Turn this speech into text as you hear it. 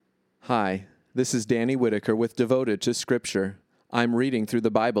Hi, this is Danny Whitaker with Devoted to Scripture. I'm reading through the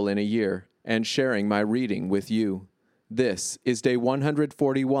Bible in a year and sharing my reading with you. This is day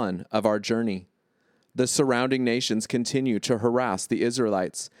 141 of our journey. The surrounding nations continue to harass the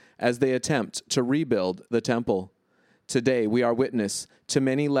Israelites as they attempt to rebuild the temple. Today we are witness to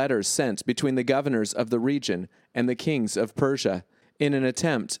many letters sent between the governors of the region and the kings of Persia in an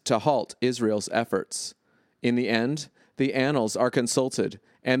attempt to halt Israel's efforts. In the end, the annals are consulted,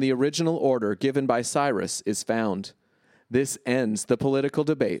 and the original order given by Cyrus is found. This ends the political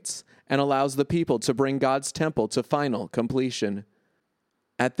debates and allows the people to bring God's temple to final completion.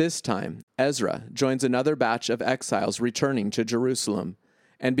 At this time, Ezra joins another batch of exiles returning to Jerusalem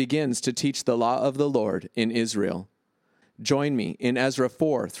and begins to teach the law of the Lord in Israel. Join me in Ezra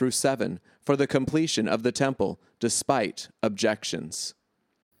 4 through 7 for the completion of the temple despite objections.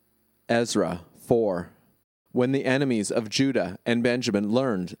 Ezra 4. When the enemies of Judah and Benjamin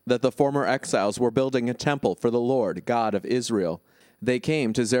learned that the former exiles were building a temple for the Lord God of Israel, they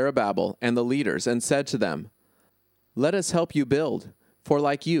came to Zerubbabel and the leaders and said to them, "Let us help you build, for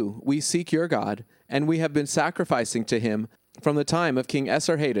like you, we seek your God, and we have been sacrificing to him from the time of King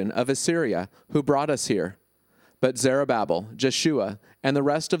Esarhaddon of Assyria, who brought us here." But Zerubbabel, Jeshua, and the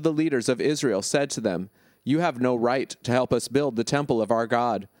rest of the leaders of Israel said to them, "You have no right to help us build the temple of our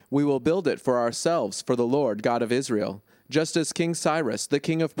God. We will build it for ourselves for the Lord God of Israel, just as King Cyrus, the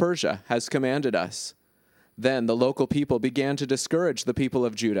king of Persia, has commanded us." Then the local people began to discourage the people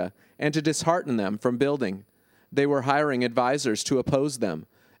of Judah and to dishearten them from building. They were hiring advisors to oppose them,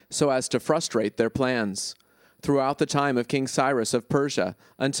 so as to frustrate their plans. Throughout the time of King Cyrus of Persia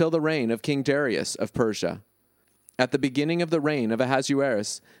until the reign of King Darius of Persia. At the beginning of the reign of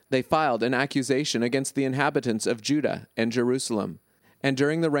Ahasuerus, they filed an accusation against the inhabitants of Judah and Jerusalem. And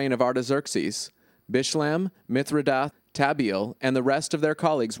during the reign of Artaxerxes, Bishlam, Mithridath, Tabeel, and the rest of their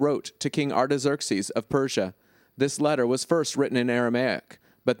colleagues wrote to King Artaxerxes of Persia. This letter was first written in Aramaic,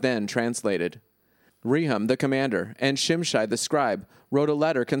 but then translated. Rehum the commander and Shimshai the scribe wrote a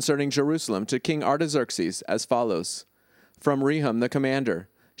letter concerning Jerusalem to King Artaxerxes as follows. From Rehum the commander,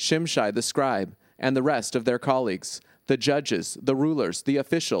 Shimshai the scribe, and the rest of their colleagues, the judges, the rulers, the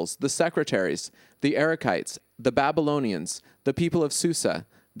officials, the secretaries, the Arachites, the Babylonians, the people of Susa,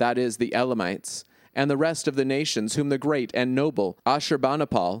 that is, the Elamites, and the rest of the nations whom the great and noble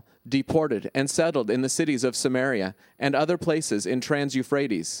Ashurbanipal deported and settled in the cities of Samaria and other places in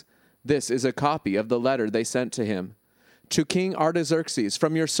Trans-Euphrates. This is a copy of the letter they sent to him. To King Artaxerxes,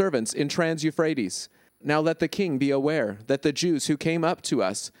 from your servants in Trans-Euphrates. Now let the king be aware that the Jews who came up to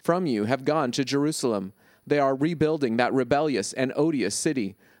us from you have gone to Jerusalem. They are rebuilding that rebellious and odious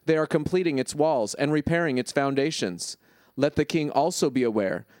city. They are completing its walls and repairing its foundations. Let the king also be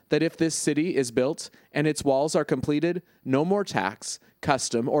aware that if this city is built and its walls are completed, no more tax,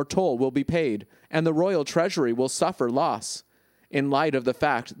 custom, or toll will be paid, and the royal treasury will suffer loss. In light of the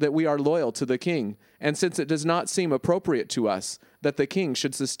fact that we are loyal to the king, and since it does not seem appropriate to us that the king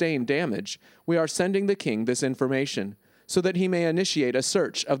should sustain damage, we are sending the king this information, so that he may initiate a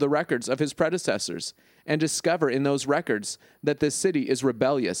search of the records of his predecessors, and discover in those records that this city is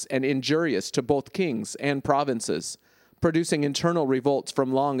rebellious and injurious to both kings and provinces, producing internal revolts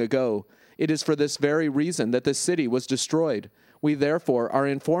from long ago. It is for this very reason that this city was destroyed. We therefore are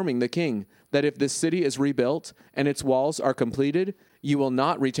informing the king that if this city is rebuilt and its walls are completed, you will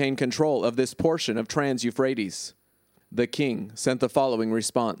not retain control of this portion of Trans-Euphrates. The king sent the following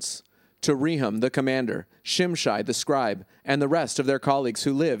response. To Rehum the commander, Shimshai the scribe, and the rest of their colleagues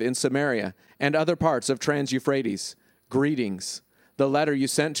who live in Samaria and other parts of Trans-Euphrates, greetings. The letter you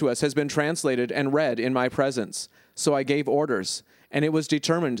sent to us has been translated and read in my presence, so I gave orders, and it was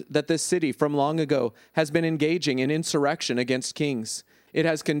determined that this city from long ago has been engaging in insurrection against kings. It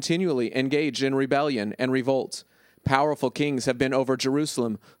has continually engaged in rebellion and revolt. Powerful kings have been over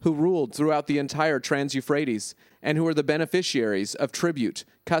Jerusalem, who ruled throughout the entire Trans-Euphrates, and who are the beneficiaries of tribute,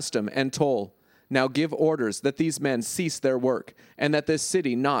 custom, and toll. Now give orders that these men cease their work, and that this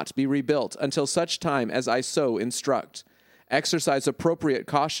city not be rebuilt until such time as I so instruct. Exercise appropriate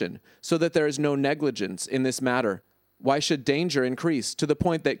caution, so that there is no negligence in this matter. Why should danger increase to the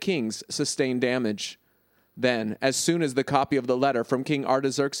point that kings sustain damage? Then, as soon as the copy of the letter from King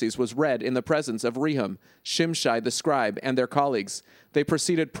Artaxerxes was read in the presence of Rehum, Shimshai the scribe, and their colleagues, they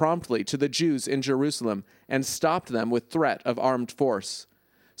proceeded promptly to the Jews in Jerusalem and stopped them with threat of armed force.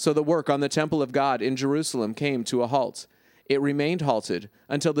 So the work on the temple of God in Jerusalem came to a halt. It remained halted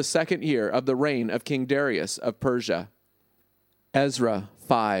until the 2nd year of the reign of King Darius of Persia. Ezra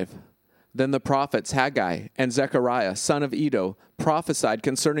 5. Then the prophets Haggai and Zechariah, son of Iddo, prophesied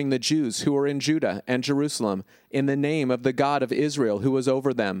concerning the Jews who were in Judah and Jerusalem in the name of the God of Israel who was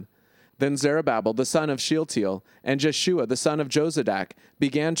over them. Then Zerubbabel the son of Shealtiel and Jeshua the son of Jozadak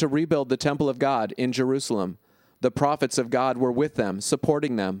began to rebuild the temple of God in Jerusalem. The prophets of God were with them,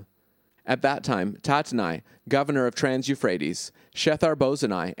 supporting them. At that time, Tattenai, governor of Trans-Euphrates,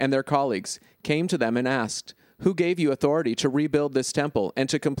 Shethar-Bozenai, and their colleagues came to them and asked, "Who gave you authority to rebuild this temple and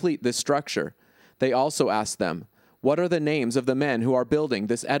to complete this structure?" They also asked them, "What are the names of the men who are building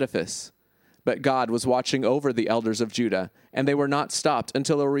this edifice?" But God was watching over the elders of Judah, and they were not stopped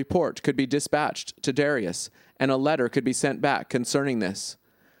until a report could be dispatched to Darius, and a letter could be sent back concerning this.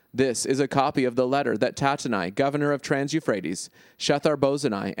 This is a copy of the letter that Tattenai, governor of Trans-Euphrates,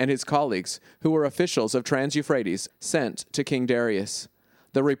 Shethar-Bozenai, and his colleagues, who were officials of Trans-Euphrates, sent to King Darius.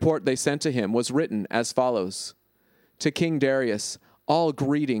 The report they sent to him was written as follows. To King Darius, all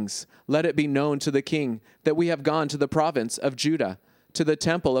greetings. Let it be known to the king that we have gone to the province of Judah, to the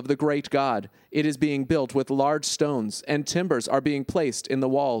temple of the great God. It is being built with large stones, and timbers are being placed in the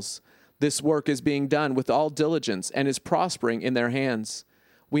walls. This work is being done with all diligence and is prospering in their hands.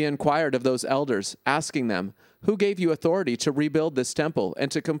 We inquired of those elders, asking them, "Who gave you authority to rebuild this temple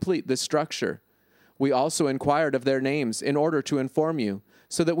and to complete this structure?" We also inquired of their names in order to inform you,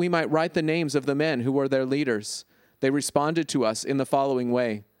 so that we might write the names of the men who were their leaders. They responded to us in the following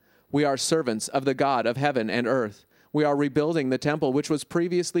way. We are servants of the God of heaven and earth. We are rebuilding the temple which was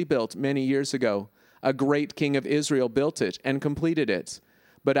previously built many years ago. A great king of Israel built it and completed it.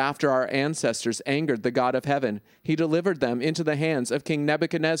 But after our ancestors angered the God of heaven, he delivered them into the hands of King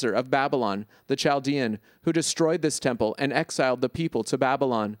Nebuchadnezzar of Babylon, the Chaldean, who destroyed this temple and exiled the people to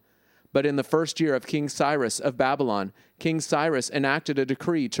Babylon. But in the first year of King Cyrus of Babylon, King Cyrus enacted a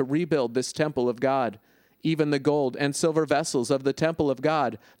decree to rebuild this temple of God. Even the gold and silver vessels of the temple of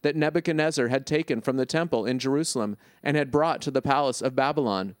God that Nebuchadnezzar had taken from the temple in Jerusalem and had brought to the palace of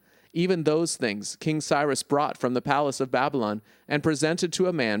Babylon. Even those things King Cyrus brought from the palace of Babylon and presented to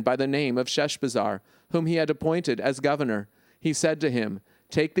a man by the name of Sheshbazzar, whom he had appointed as governor. He said to him,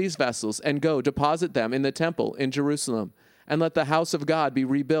 "Take these vessels and go deposit them in the temple in Jerusalem, and let the house of God be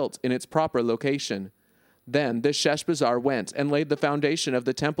rebuilt in its proper location." Then this Sheshbazzar went and laid the foundation of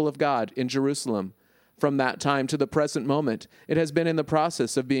the temple of God in Jerusalem. From that time to the present moment, it has been in the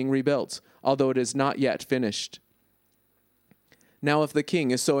process of being rebuilt, although it is not yet finished. Now if the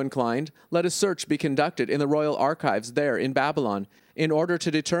king is so inclined, let a search be conducted in the royal archives there in Babylon, in order to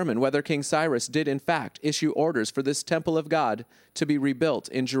determine whether King Cyrus did in fact issue orders for this temple of God to be rebuilt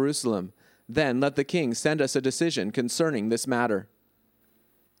in Jerusalem. Then let the king send us a decision concerning this matter.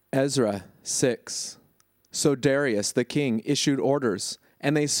 Ezra 6. So Darius the king issued orders,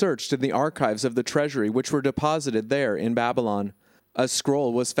 and they searched in the archives of the treasury which were deposited there in Babylon. A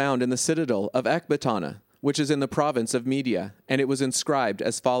scroll was found in the citadel of Ecbatana, which is in the province of Media, and it was inscribed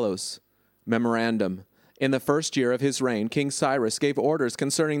as follows. Memorandum. In the first year of his reign, King Cyrus gave orders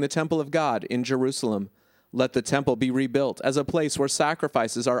concerning the temple of God in Jerusalem. Let the temple be rebuilt as a place where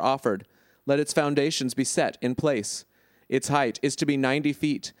sacrifices are offered. Let its foundations be set in place. Its height is to be 90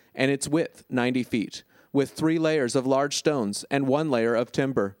 feet, and its width 90 feet. With 3 layers of large stones and 1 layer of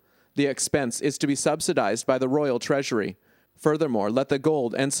timber. The expense is to be subsidized by the royal treasury. Furthermore, let the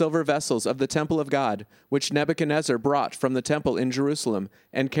gold and silver vessels of the temple of God, which Nebuchadnezzar brought from the temple in Jerusalem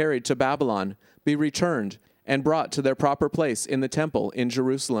and carried to Babylon, be returned and brought to their proper place in the temple in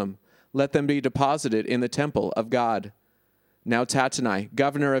Jerusalem. Let them be deposited in the temple of God. Now Tattenai,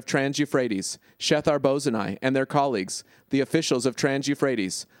 governor of Trans-Euphrates, Shethar-Bozenai, and their colleagues, the officials of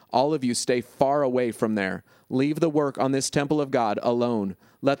Trans-Euphrates, all of you stay far away from there. Leave the work on this temple of God alone.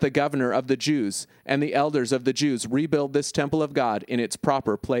 Let the governor of the Jews and the elders of the Jews rebuild this temple of God in its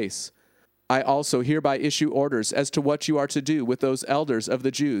proper place. I also hereby issue orders as to what you are to do with those elders of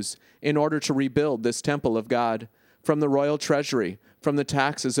the Jews in order to rebuild this temple of God. From the royal treasury, from the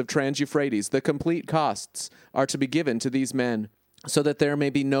taxes of Trans-Euphrates, the complete costs are to be given to these men, so that there may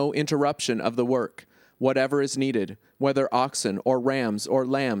be no interruption of the work. Whatever is needed, whether oxen or rams or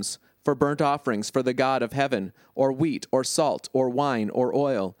lambs, for burnt offerings for the God of heaven, or wheat or salt or wine or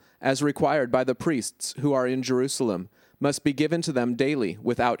oil, as required by the priests who are in Jerusalem, must be given to them daily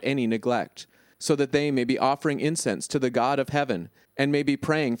without any neglect, so that they may be offering incense to the God of heaven, and may be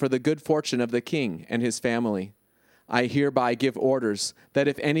praying for the good fortune of the king and his family. I hereby give orders that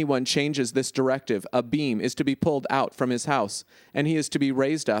if anyone changes this directive, a beam is to be pulled out from his house, and he is to be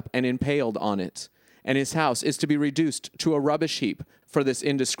raised up and impaled on it, and his house is to be reduced to a rubbish heap for this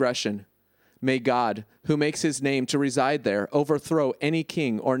indiscretion. May God, who makes his name to reside there, overthrow any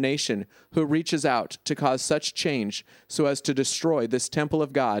king or nation who reaches out to cause such change so as to destroy this temple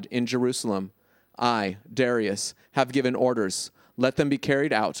of God in Jerusalem. I, Darius, have given orders. Let them be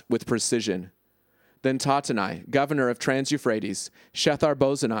carried out with precision. Then Tatenai, governor of Trans-Euphrates,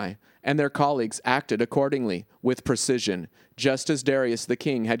 Shethar-Bozenai, and their colleagues acted accordingly, with precision, just as Darius the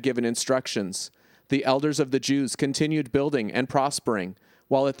king had given instructions. The elders of the Jews continued building and prospering,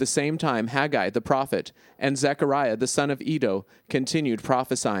 while at the same time Haggai the prophet and Zechariah the son of Iddo continued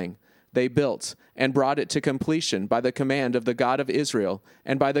prophesying. They built and brought it to completion by the command of the God of Israel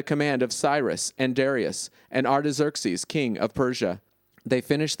and by the command of Cyrus and Darius and Artaxerxes king of Persia. They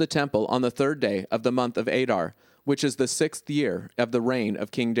finished the temple on the 3rd day of the month of Adar, which is the 6th year of the reign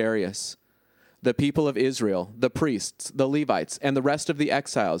of King Darius. The people of Israel, the priests, the Levites, and the rest of the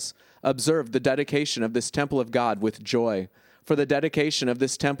exiles observed the dedication of this temple of God with joy. For the dedication of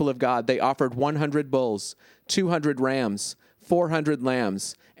this temple of God they offered 100 bulls, 200 rams, 400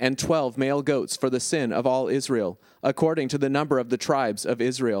 lambs, and 12 male goats for the sin of all Israel, according to the number of the tribes of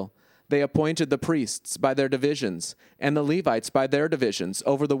Israel. They appointed the priests by their divisions, and the Levites by their divisions,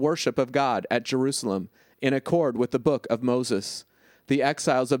 over the worship of God at Jerusalem, in accord with the book of Moses. The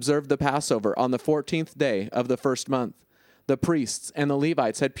exiles observed the Passover on the 14th day of the 1st month. The priests and the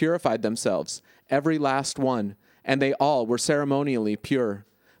Levites had purified themselves, every last one, and they all were ceremonially pure.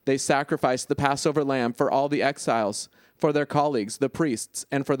 They sacrificed the Passover lamb for all the exiles, for their colleagues, the priests,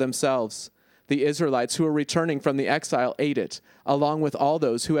 and for themselves. The Israelites who were returning from the exile ate it, along with all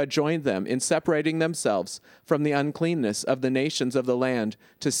those who had joined them in separating themselves from the uncleanness of the nations of the land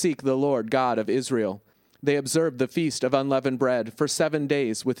to seek the Lord God of Israel. They observed the feast of unleavened bread for 7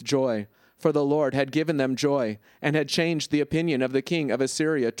 days with joy, for the Lord had given them joy and had changed the opinion of the king of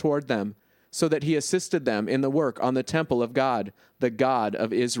Assyria toward them, so that he assisted them in the work on the temple of God, the God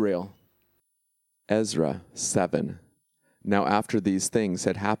of Israel. Ezra 7. Now after these things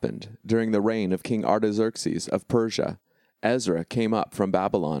had happened, during the reign of King Artaxerxes of Persia, Ezra came up from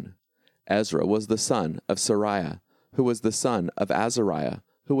Babylon. Ezra was the son of Sariah, who was the son of Azariah,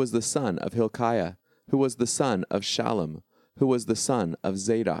 who was the son of Hilkiah, who was the son of Shallum, who was the son of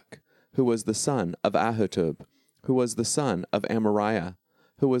Zadok, who was the son of Ahitub, who was the son of Amariah,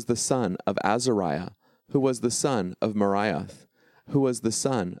 who was the son of Azariah, who was the son of Meraioth, who was the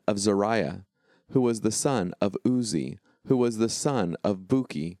son of Zariah, who was the son of Uzi, who was the son of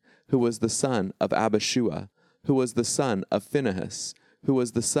Buki, who was the son of Abishua, who was the son of Phinehas, who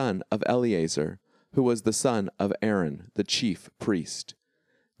was the son of Eleazar, who was the son of Aaron, the chief priest.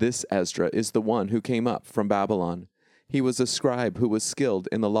 This Ezra is the one who came up from Babylon. He was a scribe who was skilled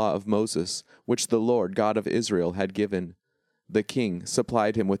in the law of Moses, which the Lord God of Israel had given. The king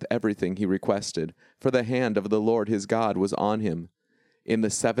supplied him with everything he requested, for the hand of the Lord his God was on him. In the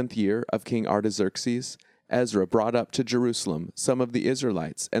 7th year of King Artaxerxes, Ezra brought up to Jerusalem some of the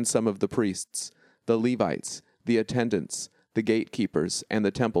Israelites and some of the priests, the Levites, the attendants, the gatekeepers, and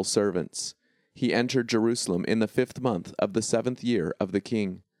the temple servants. He entered Jerusalem in the 5th month of the 7th year of the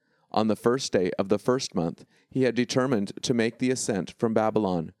king. On the 1st day of the 1st month, he had determined to make the ascent from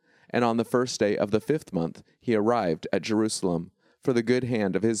Babylon, and on the 1st day of the 5th month he arrived at Jerusalem, for the good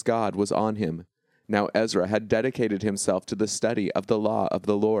hand of his God was on him. Now Ezra had dedicated himself to the study of the law of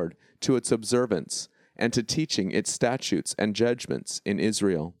the Lord, to its observance, and to teaching its statutes and judgments in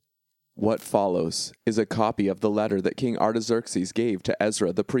Israel. What follows is a copy of the letter that King Artaxerxes gave to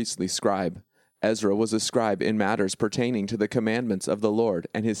Ezra the priestly scribe. Ezra was a scribe in matters pertaining to the commandments of the Lord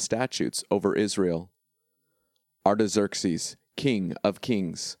and his statutes over Israel. Artaxerxes, king of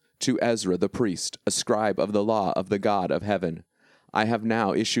kings, to Ezra the priest, a scribe of the law of the God of heaven. I have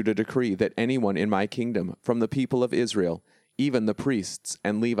now issued a decree that anyone in my kingdom, from the people of Israel, even the priests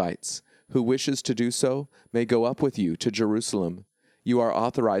and Levites, who wishes to do so, may go up with you to Jerusalem. You are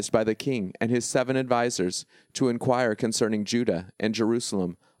authorized by the king and his 7 advisers to inquire concerning Judah and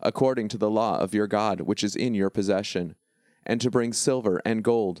Jerusalem, according to the law of your God, which is in your possession, and to bring silver and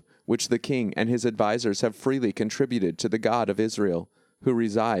gold, which the king and his advisers have freely contributed to the God of Israel, who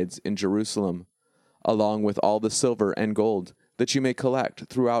resides in Jerusalem, along with all the silver and gold, that you may collect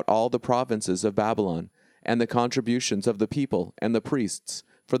throughout all the provinces of Babylon, and the contributions of the people and the priests,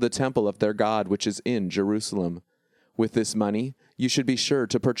 for the temple of their God which is in Jerusalem. With this money you should be sure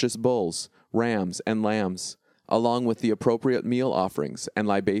to purchase bulls, rams, and lambs, along with the appropriate meal offerings and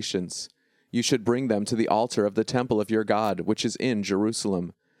libations. You should bring them to the altar of the temple of your God which is in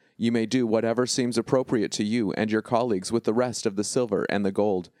Jerusalem. You may do whatever seems appropriate to you and your colleagues with the rest of the silver and the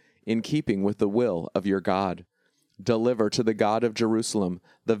gold, in keeping with the will of your God. Deliver to the God of Jerusalem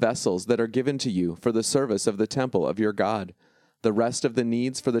the vessels that are given to you for the service of the temple of your God. The rest of the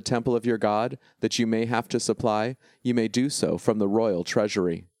needs for the temple of your God that you may have to supply, you may do so from the royal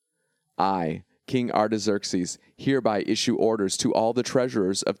treasury. I, King Artaxerxes, hereby issue orders to all the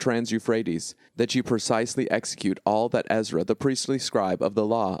treasurers of Trans-Euphrates, that you precisely execute all that Ezra, the priestly scribe of the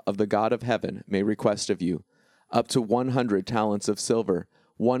law of the God of heaven, may request of you, up to 100 talents of silver,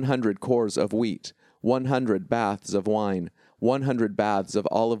 100 cores of wheat, 100 baths of wine, 100 baths of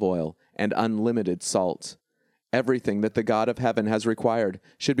olive oil, and unlimited salt. Everything that the God of heaven has required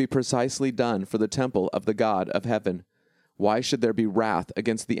should be precisely done for the temple of the God of heaven. Why should there be wrath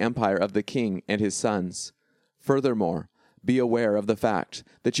against the empire of the king and his sons? Furthermore, be aware of the fact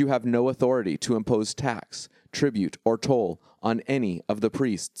that you have no authority to impose tax, tribute, or toll on any of the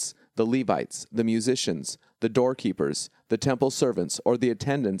priests, the Levites, the musicians, the doorkeepers, the temple servants, or the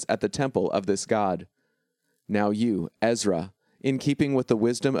attendants at the temple of this God. Now you, Ezra, in keeping with the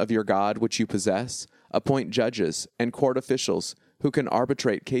wisdom of your God which you possess, appoint judges and court officials who can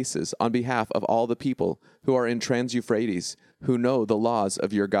arbitrate cases on behalf of all the people who are in Trans-Euphrates, who know the laws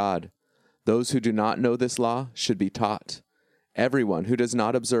of your God. Those who do not know this law should be taught. Everyone who does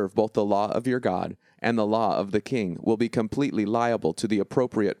not observe both the law of your God and the law of the king will be completely liable to the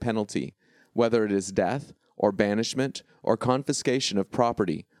appropriate penalty, whether it is death, or banishment, or confiscation of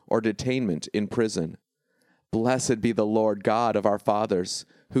property, or detainment in prison. Blessed be the Lord God of our fathers,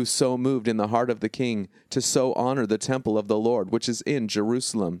 who so moved in the heart of the king to so honor the temple of the Lord which is in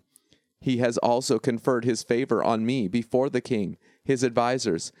Jerusalem. He has also conferred his favor on me before the king, his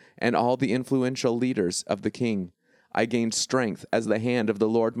advisers, and all the influential leaders of the king. I gained strength as the hand of the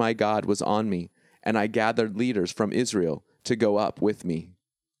Lord my God was on me, and I gathered leaders from Israel to go up with me.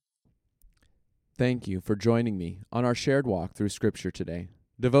 Thank you for joining me on our shared walk through Scripture today.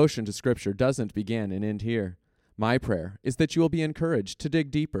 Devotion to Scripture doesn't begin and end here. My prayer is that you will be encouraged to dig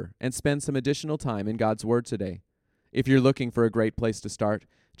deeper and spend some additional time in God's Word today. If you're looking for a great place to start,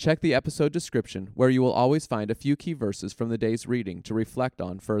 check the episode description where you will always find a few key verses from the day's reading to reflect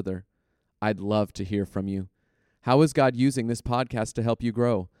on further. I'd love to hear from you. How is God using this podcast to help you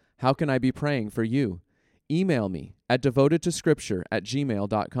grow? How can I be praying for you? Email me at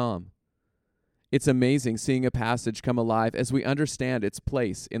devotedtoscripture@gmail.com. It's amazing seeing a passage come alive as we understand its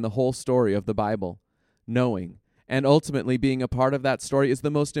place in the whole story of the Bible. Knowing and ultimately being a part of that story is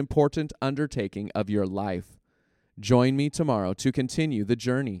the most important undertaking of your life. Join me tomorrow to continue the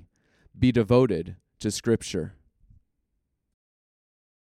journey. Be devoted to Scripture.